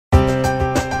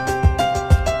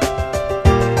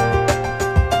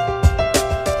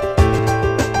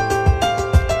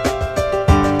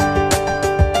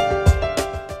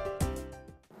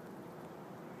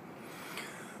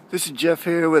This is Jeff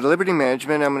here with Liberty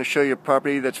Management. I'm going to show you a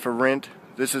property that's for rent.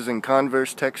 This is in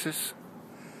Converse, Texas.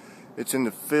 It's in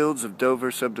the Fields of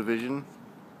Dover subdivision.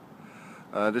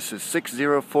 This is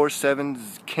 6047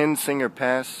 Kensinger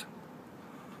Pass.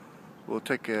 We'll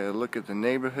take a look at the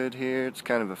neighborhood here. It's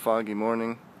kind of a foggy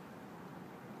morning.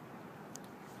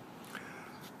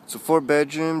 It's a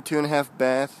 4-bedroom, 2.5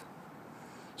 bath.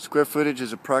 Square footage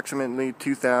is approximately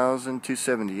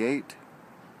 2,278.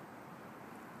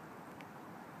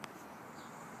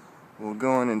 We'll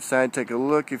go on inside, take a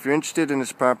look. If you're interested in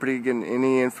this property, getting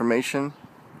any information,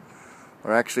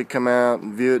 or actually come out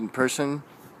and view it in person,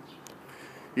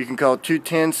 you can call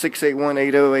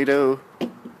 210-681-8080.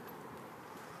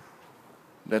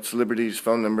 That's Liberty's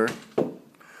phone number.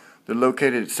 They're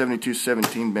located at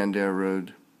 7217 Bandera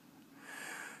Rd.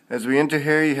 As we enter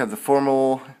here, you have the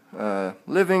formal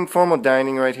living, formal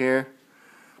dining right here.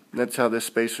 That's how this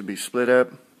space would be split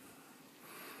up.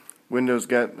 Windows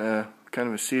got kind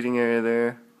of a seating area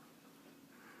there.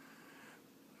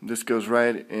 This goes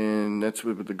right in, that's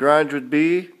where the garage would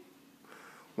be.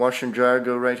 Washer and dryer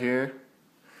go right here.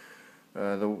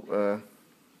 The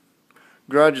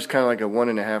garage is kind of like a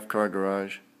 1.5 car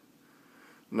garage.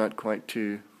 Not quite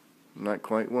 2, not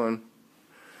quite 1.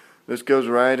 This goes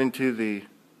right into the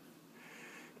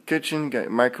kitchen. Got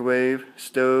microwave,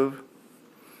 stove.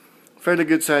 Fairly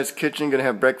good sized kitchen. Gonna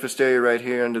have breakfast area right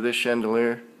here under this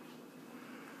chandelier.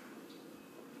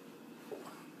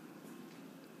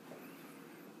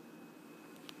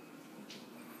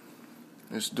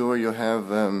 This door, you'll have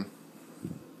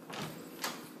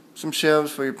some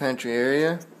shelves for your pantry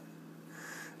area.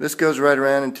 This goes right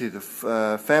around into the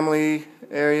family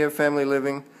area, family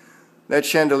living. That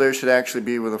chandelier should actually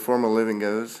be where the formal living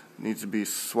goes. Needs to be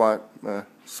swapped.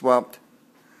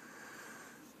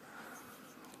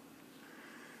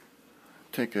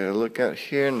 Take a look out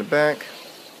here in the back.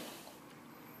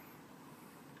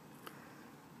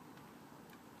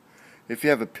 If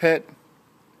you have a pet,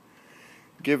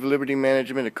 give Liberty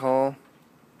Management a call.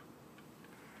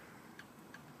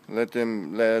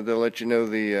 They'll let you know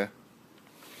the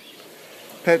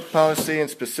pet policy and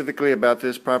specifically about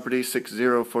this property,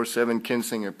 6047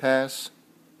 Kensinger Pass.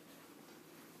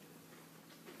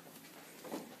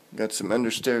 Got some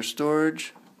understairs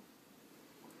storage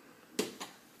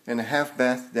and a half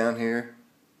bath down here,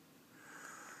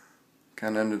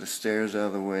 kind of under the stairs out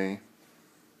of the way.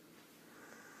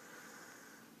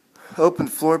 Open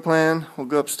floor plan. We'll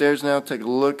go upstairs now, take a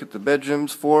look at the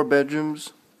bedrooms. 4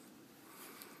 bedrooms,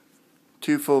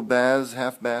 2 full baths,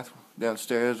 half bath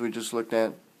downstairs we just looked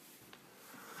at.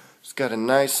 It's got a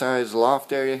nice sized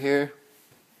loft area here.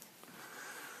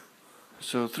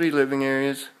 So 3 living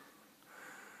areas.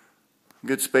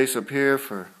 Good space up here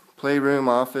for playroom,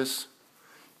 office,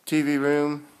 TV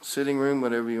room, sitting room,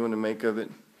 whatever you want to make of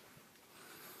it.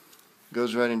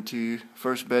 Goes right into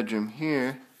first bedroom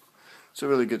here. It's a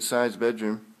really good sized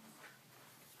bedroom.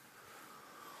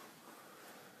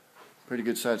 Pretty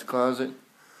good sized closet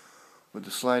with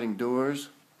the sliding doors.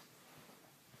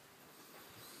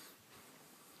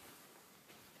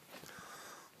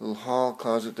 Little hall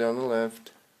closet down the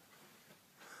left.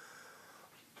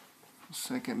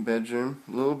 Second bedroom,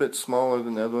 a little bit smaller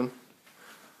than the other one.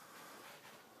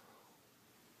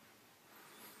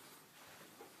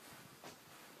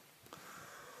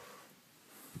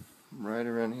 Right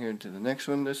around here to the next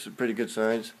one. This is a pretty good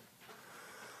size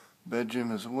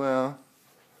bedroom as well.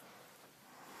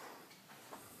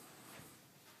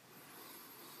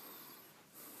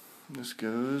 This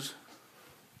goes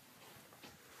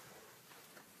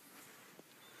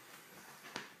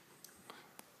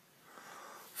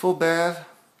full bath,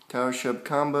 tower sub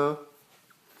combo,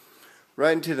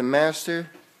 right into the master.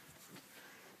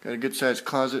 Got a good sized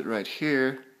closet right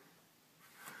here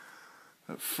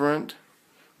up front.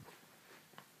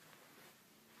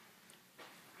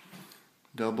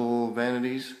 Double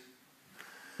vanities.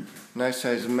 Nice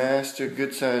sized master,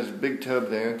 good sized big tub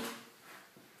there.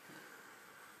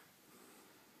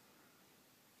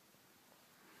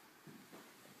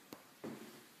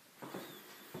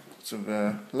 So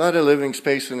a lot of living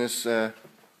space in this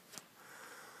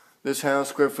this house.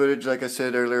 Square footage, like I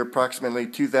said earlier, approximately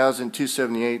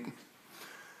 2,278.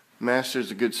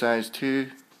 Master's a good size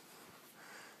too.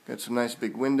 Got some nice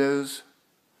big windows.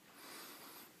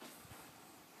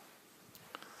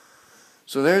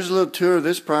 So there's a little tour of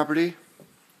this property.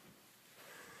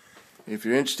 If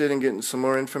you're interested in getting some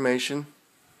more information,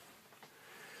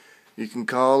 you can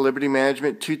call Liberty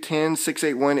Management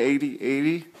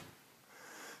 210-681-8080.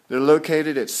 They're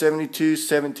located at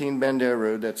 7217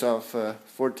 Bandera Rd. That's off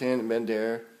 410 and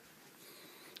Bandera,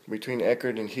 between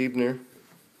Eckerd and Hebner.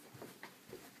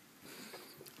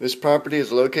 This property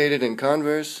is located in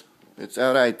Converse. It's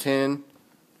out I-10.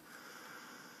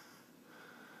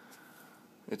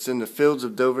 It's in the Fields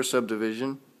of Dover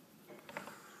subdivision.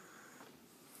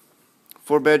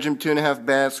 4-bedroom, 2.5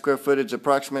 bath, square footage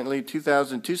approximately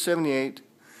 2,278.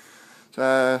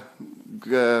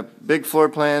 Big floor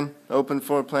plan, open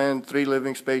floor plan, 3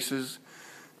 living spaces,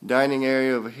 dining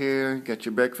area over here, got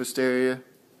your breakfast area,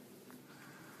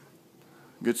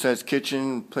 good sized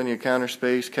kitchen, plenty of counter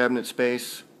space, cabinet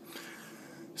space.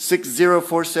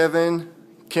 6047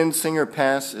 Kensinger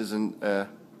Pass is an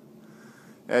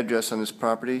address on this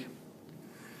property.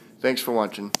 Thanks for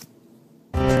watching.